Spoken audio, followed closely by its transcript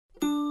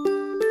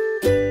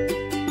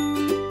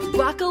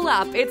Buckle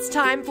up, it's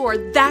time for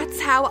That's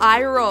How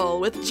I Roll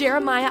with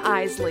Jeremiah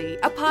Isley,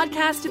 a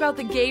podcast about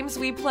the games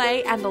we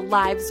play and the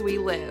lives we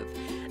live.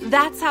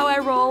 That's How I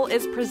Roll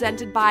is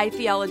presented by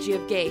Theology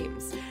of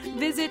Games.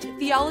 Visit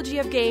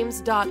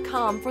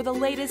theologyofgames.com for the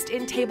latest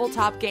in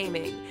tabletop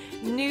gaming,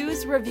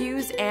 news,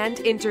 reviews, and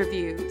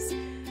interviews.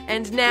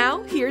 And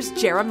now, here's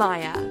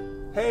Jeremiah.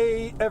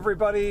 Hey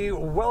everybody,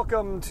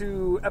 welcome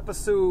to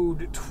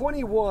episode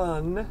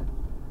 21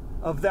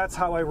 of That's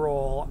How I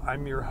Roll.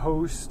 I'm your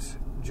host,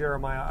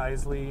 Jeremiah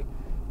Isley,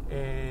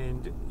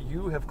 and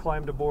you have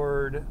climbed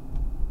aboard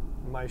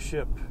my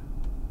ship,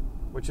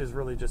 which is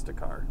really just a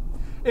car.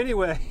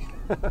 Anyway,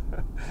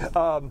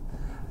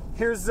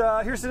 here's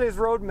today's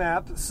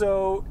roadmap.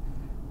 So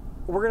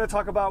we're going to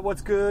talk about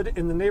what's good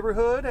in the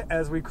neighborhood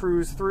as we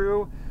cruise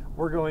through.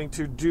 We're going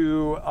to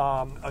do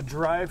a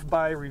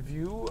drive-by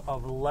review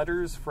of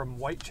Letters from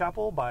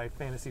Whitechapel by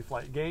Fantasy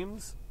Flight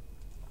Games.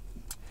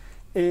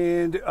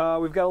 And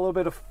we've got a little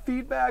bit of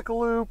feedback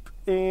loop,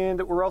 and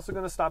we're also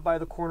going to stop by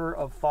the corner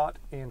of thought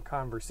and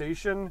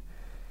conversation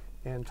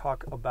and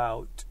talk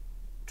about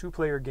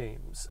two-player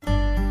games.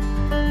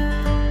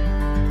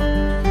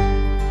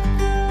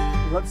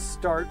 Let's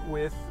start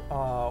with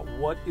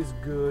what is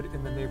good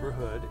in the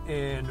neighborhood.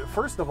 And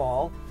first of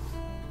all,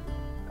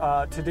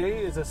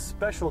 today is a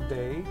special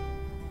day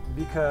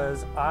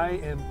because I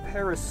am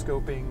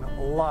periscoping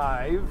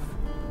live.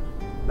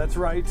 That's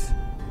right.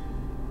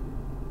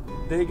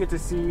 They get to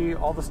see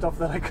all the stuff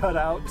that I cut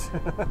out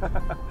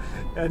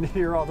and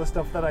hear all the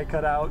stuff that I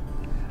cut out.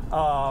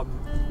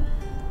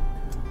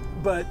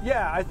 But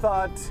yeah, I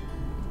thought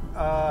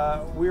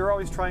we were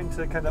always trying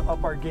to kind of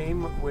up our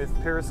game with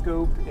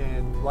Periscope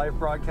and live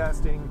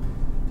broadcasting,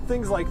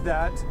 things like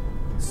that.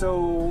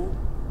 So,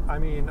 I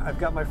mean, I've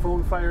got my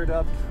phone fired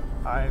up.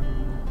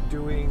 I'm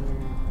doing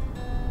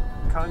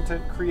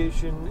content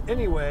creation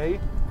anyway,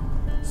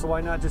 so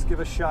why not just give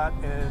a shot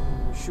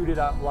and shoot it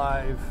out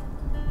live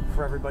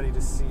for everybody to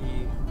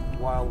see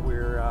while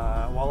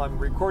I'm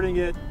recording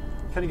it,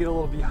 kind of get a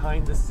little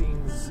behind the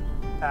scenes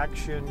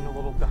action, a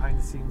little behind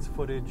the scenes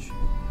footage,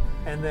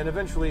 and then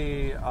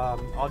eventually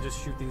I'll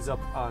just shoot these up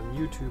on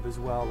YouTube as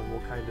well, and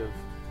we'll kind of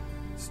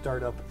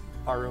start up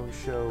our own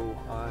show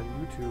on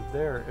YouTube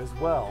there as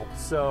well.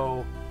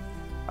 So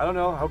I don't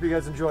know, I hope you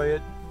guys enjoy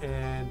it,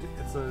 and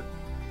it's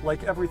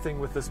like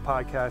everything with this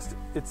podcast,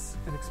 it's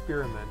an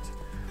experiment.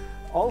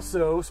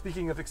 Also,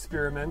 speaking of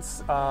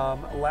experiments,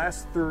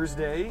 last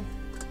Thursday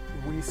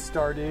we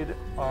started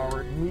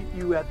our Meet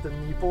You at the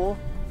Meeple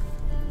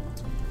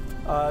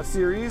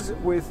series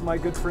with my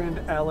good friend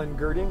Alan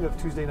Girding of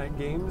Tuesday Night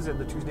Games and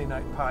the Tuesday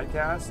Night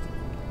Podcast,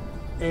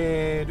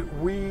 and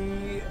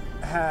we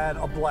had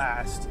a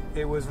blast.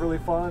 It was really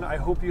fun. I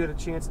hope you had a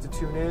chance to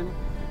tune in.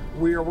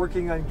 We are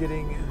working on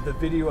getting the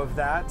video of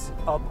that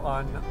up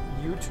on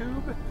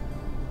YouTube.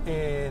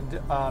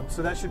 And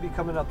so that should be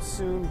coming up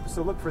soon.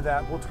 So look for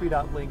that. We'll tweet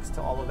out links to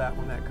all of that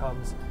when that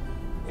comes.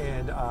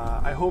 And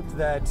I hope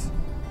that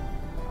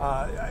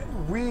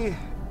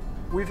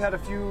we've had a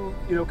few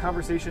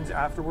conversations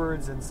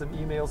afterwards and some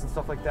emails and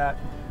stuff like that.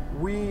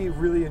 We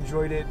really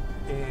enjoyed it,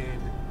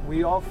 and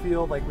we all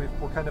feel like we're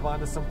kind of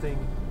onto something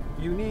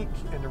unique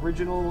and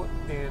original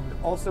and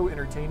also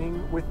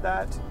entertaining with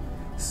that.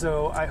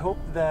 So I hope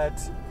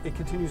that it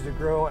continues to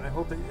grow, and I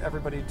hope that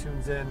everybody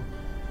tunes in.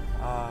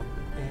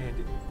 And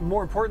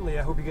more importantly,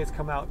 I hope you guys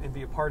come out and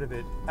be a part of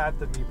it at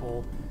the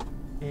Meeple.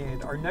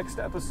 And our next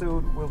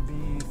episode will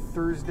be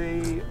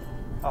Thursday,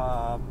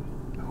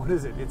 what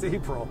is it? It's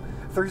April.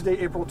 Thursday,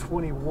 April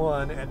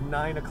 21 at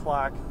 9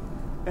 o'clock.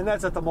 And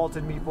that's at the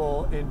Malton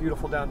Meeple in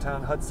beautiful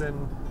downtown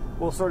Hudson.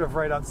 Well, sort of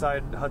right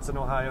outside Hudson,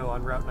 Ohio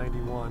on Route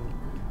 91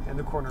 in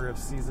the corner of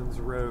Seasons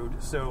Road.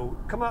 So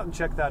come out and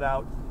check that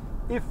out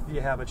if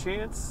you have a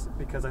chance,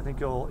 because I think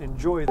you'll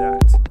enjoy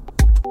that.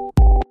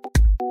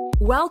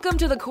 Welcome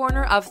to the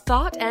corner of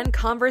thought and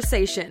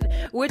conversation.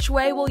 Which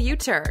way will you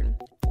turn?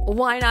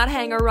 Why not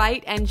hang a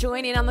right and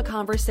join in on the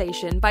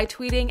conversation by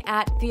tweeting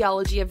at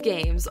Theology of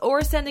Games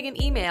or sending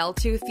an email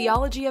to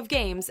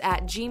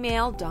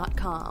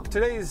theologyofgames@gmail.com.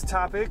 Today's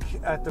topic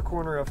at the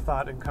corner of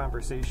thought and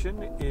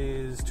conversation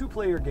is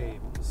two-player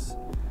games.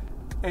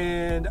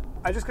 And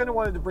I just kind of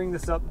wanted to bring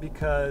this up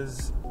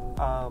because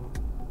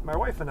my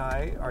wife and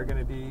I are going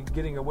to be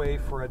getting away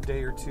for a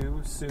day or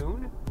two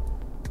soon.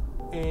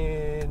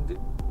 And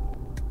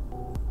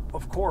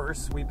of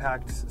course, we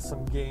packed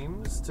some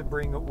games to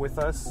bring with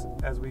us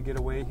as we get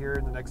away here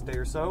in the next day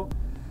or so.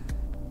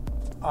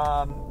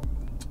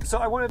 So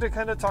I wanted to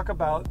kind of talk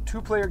about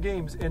two-player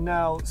games. And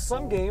now,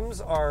 some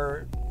games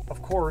are,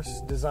 of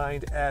course,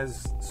 designed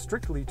as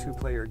strictly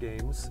two-player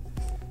games.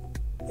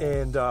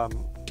 And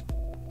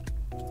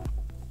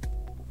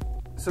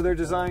so they're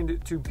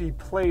designed to be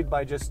played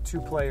by just two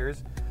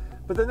players.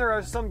 But then there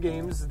are some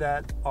games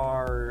that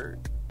are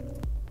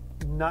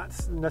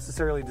not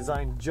necessarily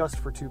designed just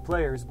for two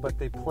players, but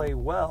they play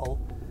well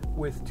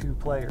with two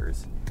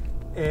players.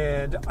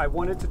 And I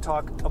wanted to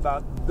talk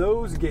about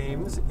those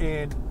games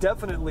and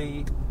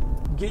definitely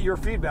get your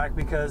feedback,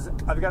 because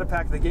I've got to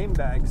pack the game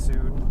bag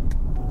soon,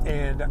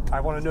 and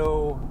I want to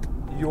know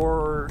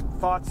your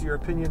thoughts, your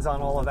opinions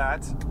on all of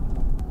that.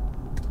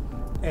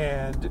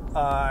 And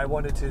I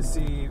wanted to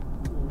see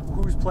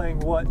who's playing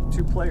what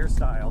 2-player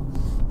style.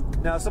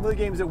 Now, some of the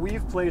games that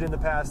we've played in the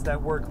past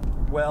that work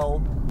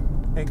well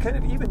and kind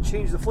of even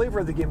change the flavor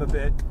of the game a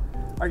bit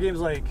are games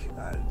like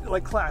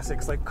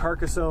classics, like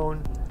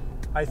Carcassonne.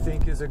 I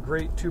think is a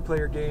great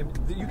 2-player game.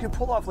 You can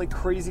pull off like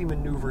crazy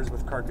maneuvers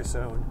with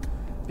Carcassonne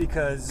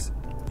because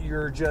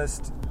you're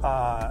just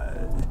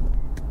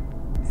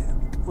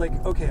like,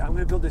 okay, I'm going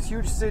to build this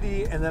huge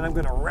city and then I'm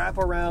going to wrap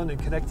around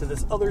and connect to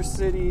this other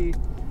city,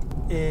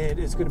 and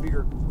it's going to be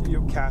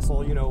your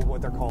castle, you know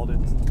what they're called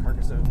in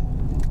Carcassonne.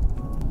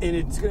 And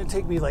it's going to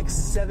take me like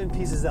 7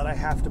 pieces that I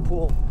have to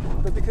pull.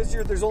 But because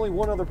there's only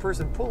one other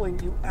person pulling,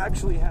 you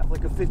actually have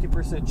like a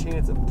 50%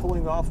 chance of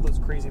pulling off those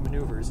crazy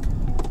maneuvers.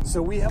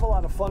 So we have a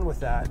lot of fun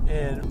with that,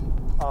 and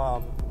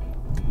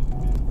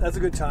that's a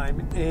good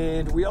time.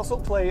 And we also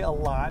play a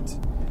lot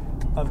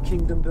of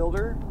Kingdom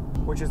Builder,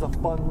 which is a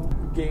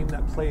fun game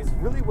that plays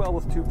really well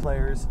with 2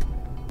 players.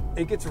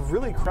 It gets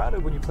really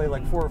crowded when you play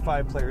like 4 or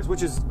 5 players,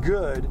 which is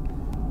good,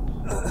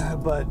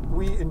 but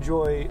we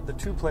enjoy the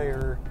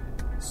 2-player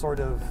sort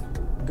of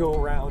go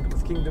around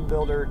with Kingdom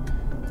Builder,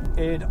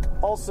 and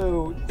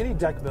also any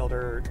deck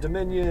builder,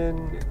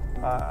 Dominion,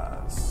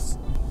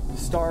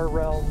 Star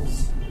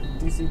Realms,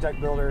 DC deck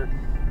builder,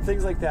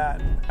 things like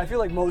that. I feel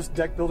like most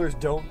deck builders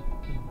don't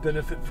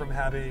benefit from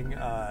having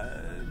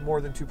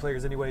more than 2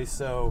 players anyway,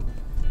 so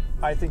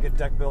I think a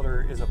deck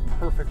builder is a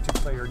perfect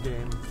 2-player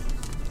game.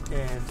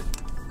 And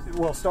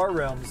well, Star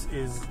Realms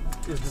is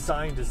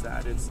designed as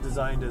that. It's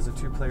designed as a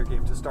 2-player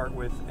game to start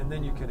with, and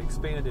then you can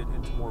expand it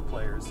into more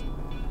players.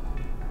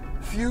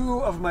 Few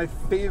of my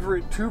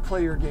favorite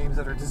 2-player games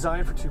that are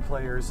designed for 2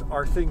 players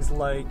are things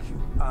like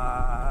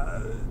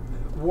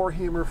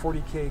Warhammer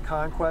 40k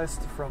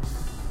Conquest from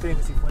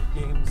Fantasy Flight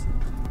Games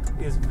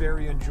is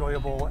very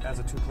enjoyable as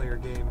a 2-player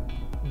game.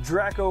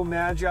 Draco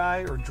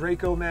Magi,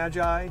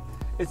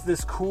 it's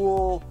this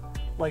cool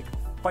like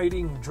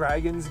fighting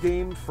dragons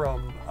game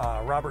from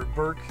Robert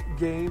Burke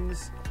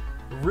Games.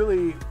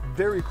 Really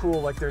very cool.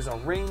 Like there's a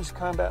ranged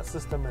combat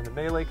system and a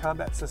melee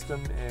combat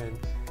system, and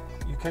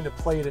you kind of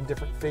play it in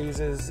different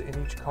phases, and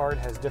each card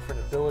has different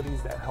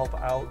abilities that help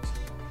out.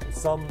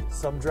 Some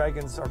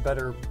dragons are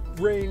better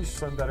ranged,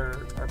 some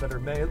are better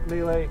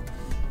melee.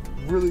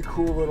 Really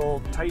cool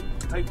little tight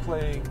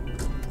playing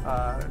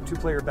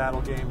 2-player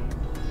battle game.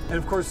 And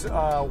of course,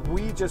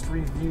 we just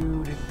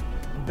reviewed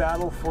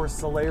Battle for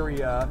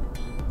Solaria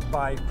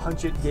by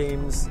Punch It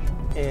Games,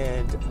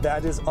 and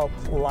that is up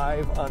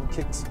live on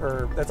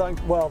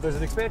there's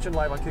an expansion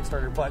live on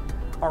Kickstarter, but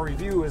our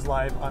review is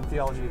live on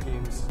Theology of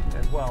Games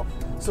as well.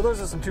 So those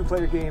are some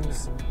 2-player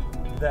games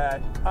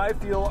that I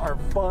feel are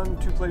fun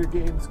 2-player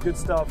games, good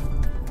stuff.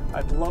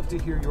 I'd love to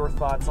hear your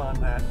thoughts on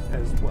that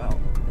as well.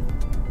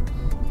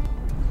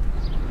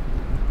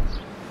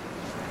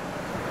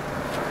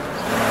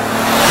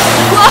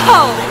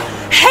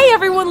 Whoa! Hey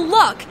everyone,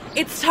 look!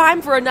 It's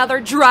time for another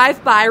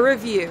drive-by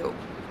review.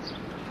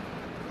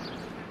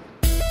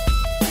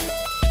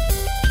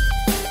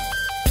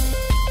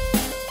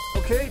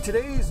 Okay,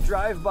 today's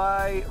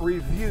drive-by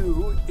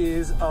review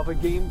is of a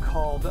game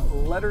called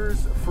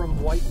Letters from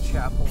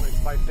Whitechapel. It's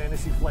by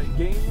Fantasy Flight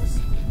Games.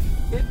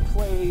 It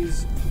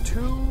plays 2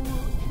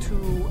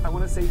 to, I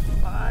want to say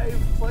 5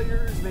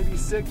 players, maybe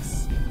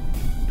 6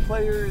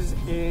 players,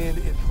 and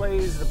it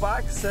plays, the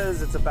box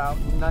says it's about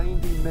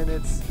 90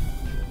 minutes,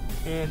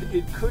 and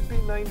it could be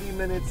 90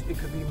 minutes, it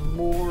could be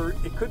more,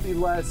 it could be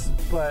less,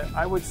 but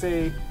I would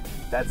say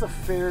that's a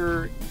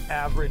fair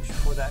average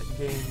for that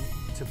game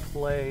to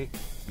play.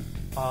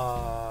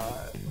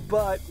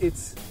 But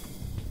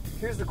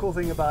here's the cool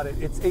thing about it,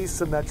 it's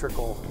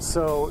asymmetrical.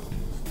 So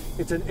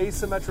it's an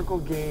asymmetrical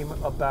game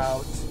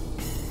about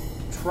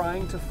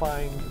trying to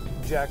find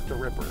Jack the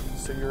Ripper.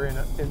 So you're in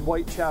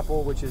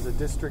Whitechapel, which is a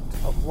district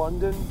of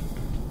London,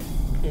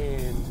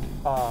 and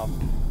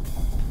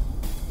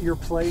you're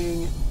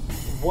playing,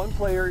 one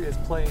player is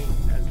playing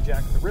as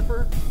Jack the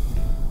Ripper.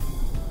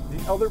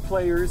 The other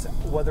players,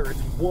 whether it's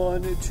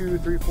 1, 2,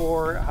 3,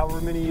 4, however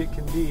many it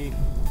can be,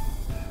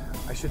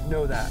 I should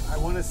know that. I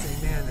want to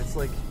say, man, it's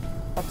like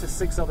up to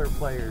 6 other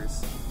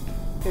players.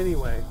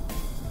 Anyway,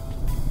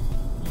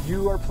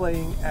 you are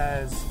playing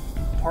as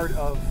part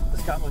of the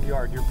Scotland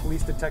Yard. Your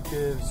police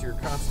detectives, your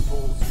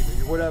constables,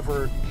 your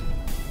whatever,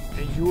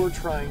 and you are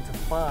trying to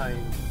find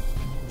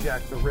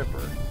Jack the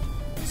Ripper.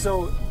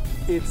 So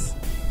it's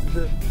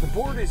the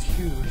board is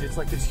huge. It's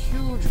like this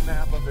huge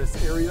map of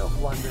this area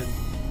of London,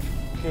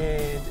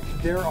 and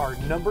there are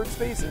numbered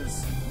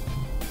spaces,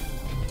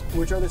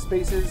 which are the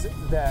spaces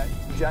that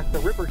Jack the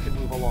Ripper can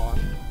move along.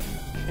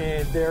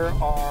 And there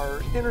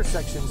are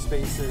intersection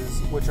spaces,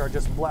 which are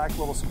just black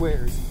little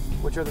squares,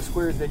 which are the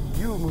squares that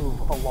you move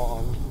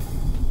along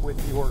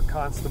with your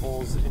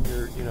constables and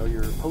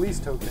your police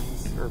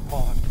tokens or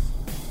pawns.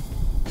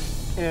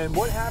 And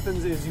what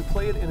happens is you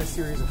play it in a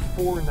series of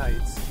 4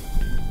 nights.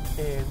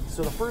 And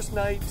so the first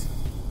night,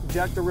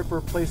 Jack the Ripper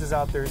places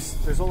out,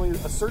 there's only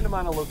a certain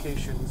amount of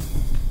locations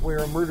where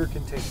a murder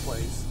can take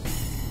place.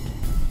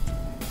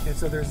 And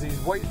so there's these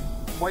white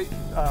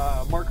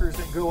markers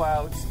that go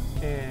out,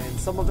 and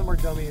some of them are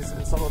dummies,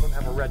 and some of them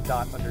have a red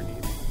dot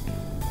underneath.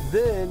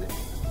 Then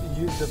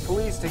the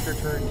police take their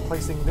turn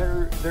placing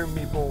their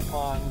meeple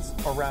pawns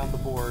around the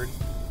board,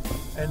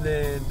 and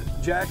then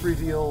Jack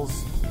reveals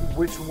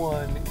which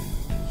one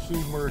he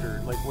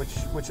murdered, like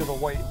which of the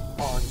white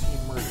pawns he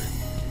murdered.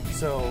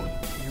 So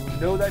you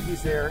know that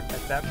he's there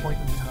at that point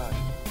in time,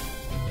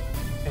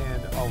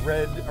 and a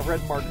red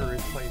marker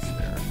is placed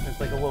there. It's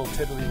like a little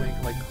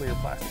tiddlywink, like clear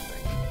plastic thing.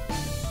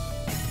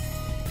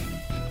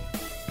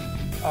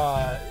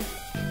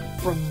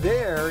 From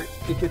there,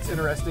 it gets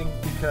interesting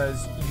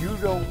because you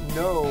don't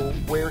know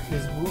where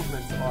his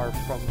movements are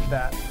from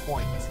that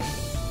point.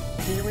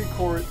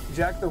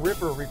 Jack the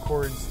Ripper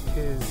records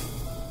his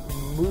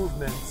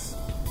movements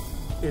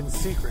in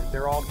secret.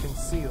 They're all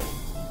concealed,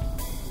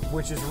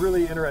 which is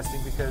really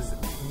interesting because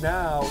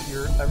now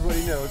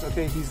everybody knows,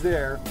 okay, he's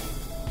there.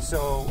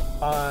 So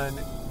on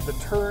the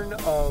turn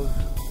of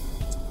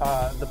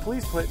the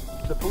police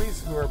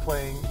who are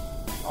playing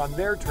on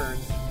their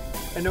turns,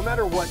 and no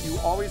matter what, you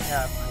always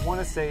have, I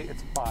want to say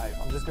it's 5.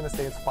 I'm just going to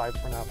say it's 5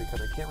 for now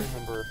because I can't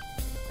remember.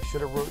 I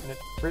should have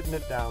written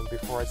it down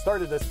before I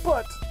started this,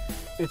 but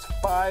it's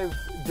 5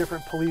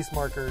 different police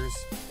markers.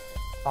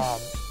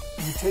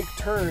 You take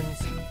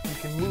turns, you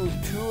can move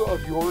 2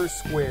 of your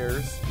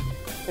squares,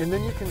 and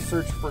then you can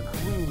search for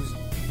clues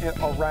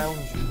around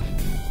you.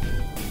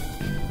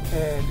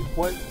 And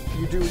what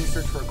you do when you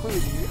search for a clue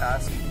is you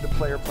ask the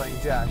player playing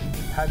Jack,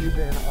 have you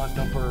been on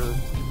number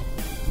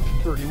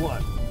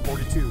 31,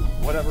 42,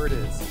 whatever it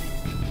is?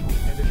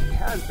 And if he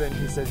has been,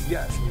 he says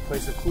yes, and you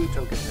place a clue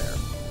token there.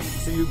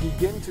 So you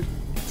begin to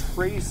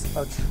trace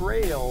a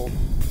trail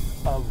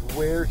of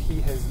where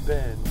he has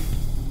been.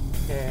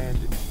 And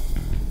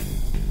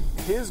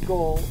his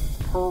goal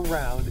per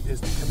round is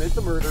to commit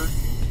the murder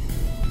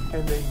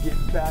and then get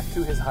back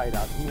to his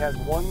hideout. He has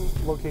one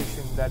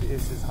location that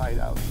is his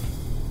hideout.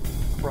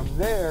 From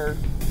there,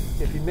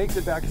 if he makes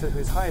it back to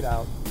his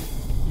hideout,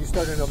 you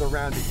start another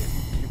round again.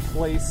 You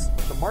place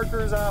the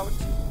markers out,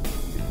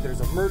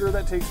 there's a murder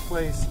that takes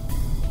place,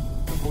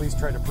 the police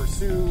try to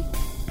pursue,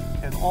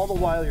 and all the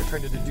while you're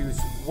trying to deduce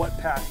what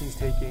path he's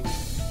taking,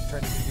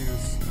 trying to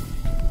deduce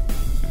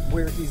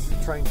where he's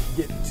trying to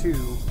get to,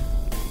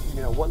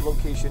 what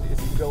location is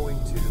he going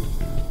to,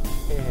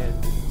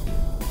 and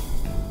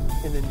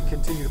then you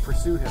continue to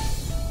pursue him.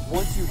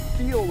 Once you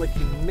feel like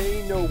you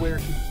may know where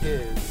he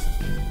is,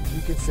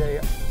 you can say,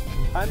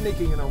 I'm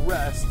making an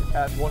arrest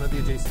at one of the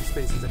adjacent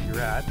spaces that you're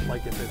at.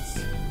 Like if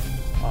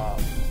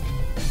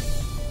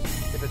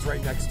it's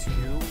right next to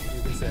you,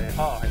 you can say,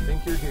 I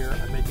think you're here,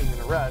 I'm making an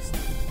arrest.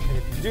 And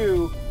if you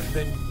do,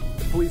 then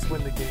the police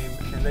win the game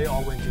and they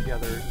all win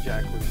together and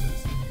Jack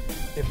loses.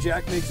 If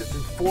Jack makes it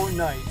through 4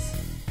 nights,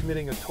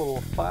 committing a total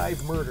of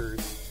 5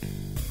 murders,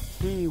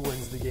 he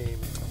wins the game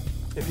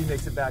if he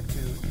makes it back to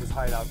his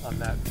hideout on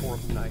that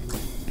 4th night.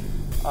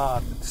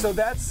 So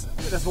that's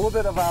a little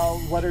bit of how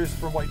Letters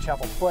from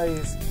Whitechapel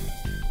plays.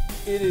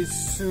 It is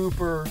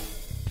super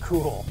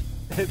cool.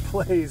 It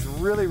plays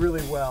really,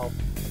 really well.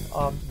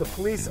 The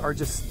police are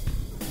just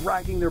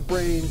racking their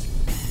brains.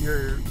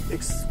 You're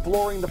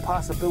exploring the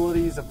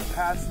possibilities of the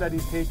paths that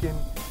he's taken.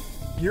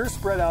 You're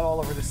spread out all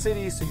over the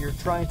city, so you're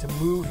trying to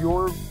move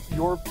your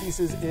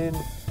pieces in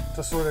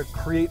to sort of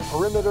create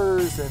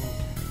perimeters and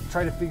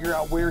try to figure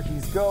out where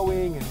he's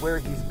going and where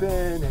he's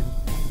been. And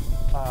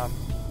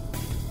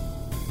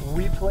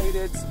we played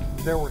it.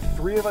 There were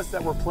 3 of us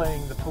that were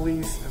playing the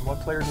police and 1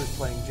 player who was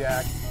playing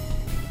Jack.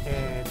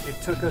 And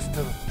it took us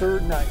to the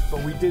 3rd night,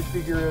 but we did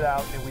figure it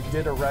out and we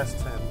did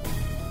arrest him.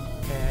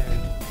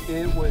 And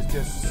it was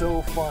just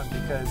so fun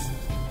because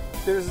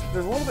there's a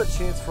little bit of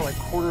chance for like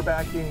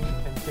quarterbacking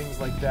and things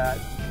like that.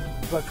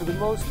 But for the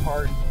most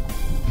part,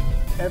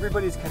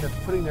 everybody's kind of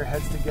putting their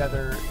heads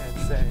together and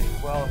saying,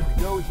 well, if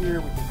we go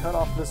here, we can cut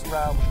off this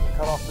route, we can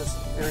cut off this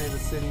area of the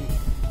city,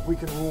 we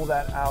can rule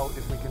that out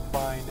if we can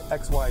find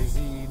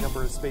XYZ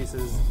number of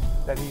spaces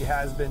that he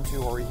has been to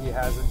or he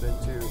hasn't been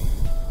to.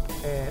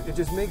 And it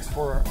just makes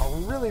for a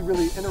really,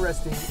 really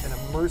interesting and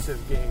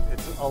immersive game.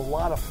 It's a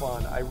lot of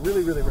fun. I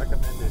really, really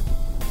recommend it.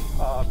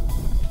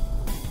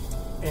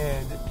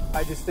 And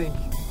I just think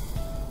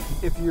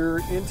if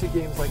you're into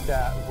games like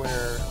that,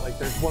 where like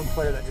there's one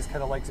player that just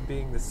kind of likes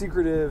being the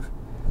secretive,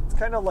 it's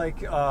kind of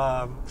like,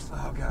 not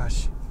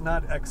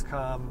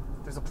XCOM.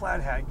 There's a Plaid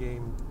Hat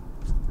game.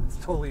 It's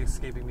totally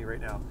escaping me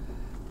right now.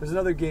 There's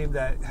another game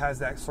that has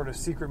that sort of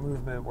secret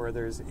movement where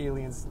there's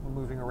aliens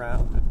moving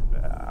around.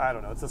 I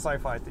don't know. It's a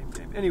sci-fi themed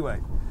game.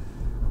 Anyway,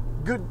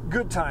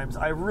 good times.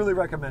 I really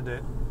recommend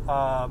it.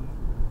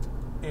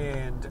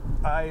 And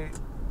I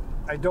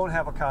don't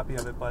have a copy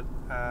of it, but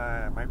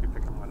I might be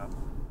picking one up.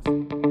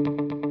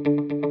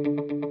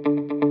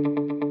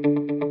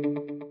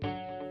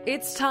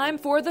 It's time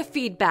for the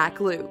feedback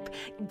loop.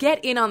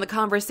 Get in on the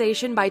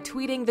conversation by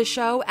tweeting the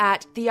show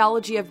at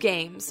Theology of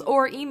Games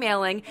or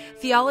emailing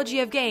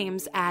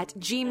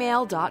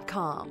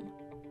theologyofgames@gmail.com.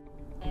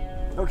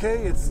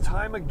 Okay, it's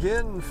time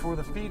again for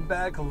the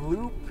feedback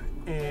loop,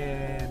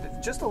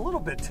 And just a little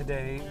bit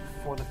today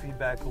for the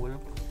feedback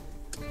loop.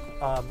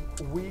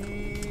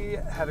 We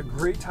had a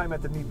great time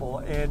at the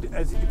Meeple, and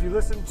if you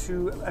listen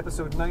to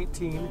episode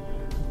 19,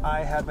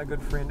 I had my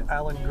good friend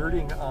Alan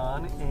Girding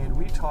on, and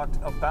we talked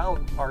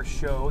about our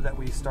show that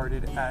we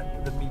started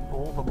at the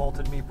Meeple, the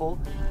Malted Meeple,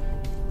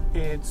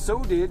 and so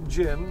did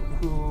Jim,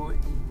 who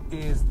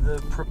is the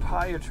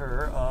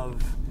proprietor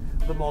of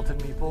the Malted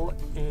Meeple,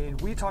 and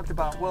we talked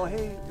about, well,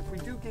 hey, if we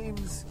do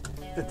games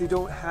that they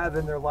don't have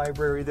in their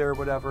library there or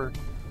whatever,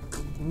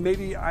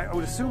 maybe I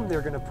would assume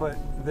they're going to put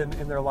them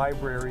in their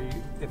library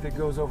if it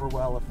goes over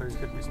well, if there's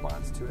good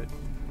response to it.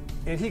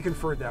 And he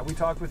conferred that. We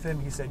talked with him.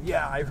 He said,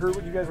 yeah, I heard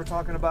what you guys were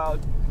talking about.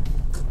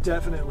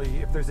 Definitely,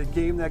 if there's a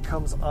game that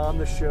comes on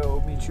the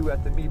show, Meet You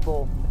at the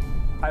Meeple,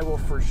 I will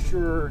for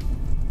sure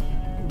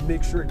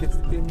make sure it gets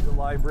in the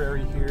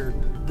library here.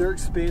 They're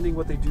expanding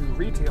what they do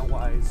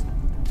retail-wise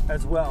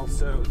as well,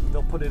 so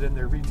they'll put it in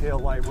their retail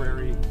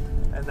library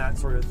and that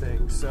sort of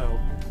thing. So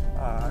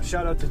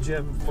shout out to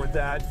Jim for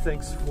that.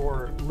 Thanks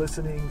for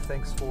listening.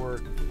 Thanks for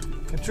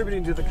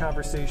contributing to the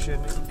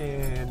conversation.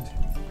 And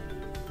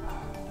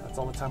that's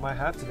all the time I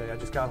have today. I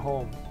just got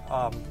home.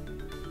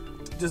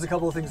 Just a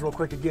couple of things real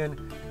quick.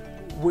 Again,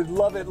 would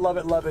love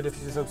it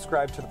if you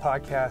subscribe to the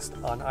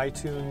podcast on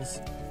iTunes.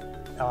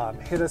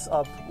 Hit us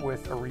up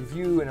with a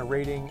review and a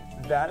rating.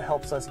 That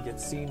helps us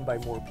get seen by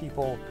more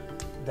people.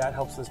 That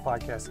helps this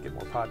podcast get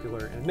more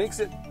popular and makes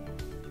it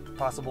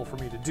possible for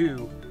me to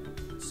do.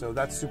 So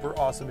that's super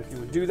awesome. If you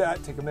would do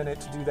that, take a minute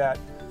to do that.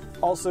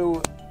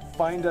 Also,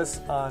 find us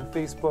on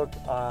Facebook,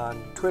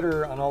 on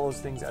Twitter, on all those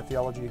things at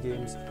Theology of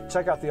Games.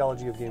 Check out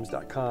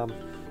theologyofgames.com.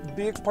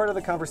 Be a part of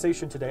the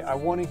conversation today. I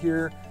want to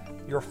hear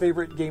your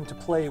favorite game to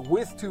play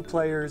with 2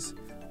 players,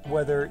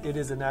 whether it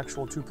is an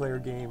actual 2-player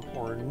game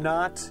or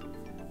not.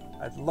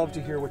 I'd love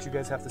to hear what you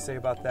guys have to say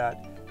about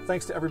that.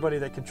 Thanks to everybody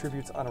that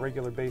contributes on a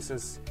regular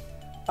basis.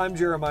 I'm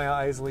Jeremiah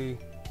Isley,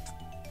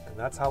 and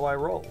that's how I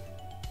roll.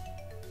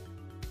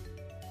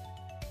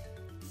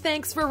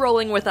 Thanks for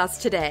rolling with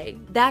us today.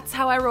 That's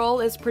How I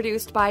Roll is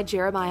produced by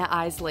Jeremiah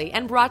Isley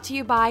and brought to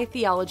you by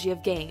Theology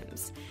of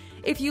Games.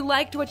 If you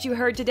liked what you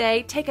heard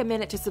today, take a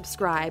minute to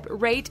subscribe,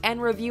 rate,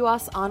 and review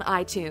us on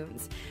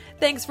iTunes.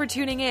 Thanks for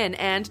tuning in,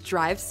 and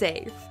drive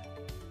safe.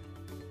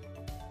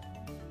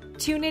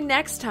 Tune in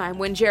next time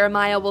when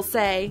Jeremiah will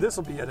say, this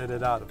will be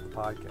edited out of the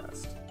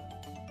podcast.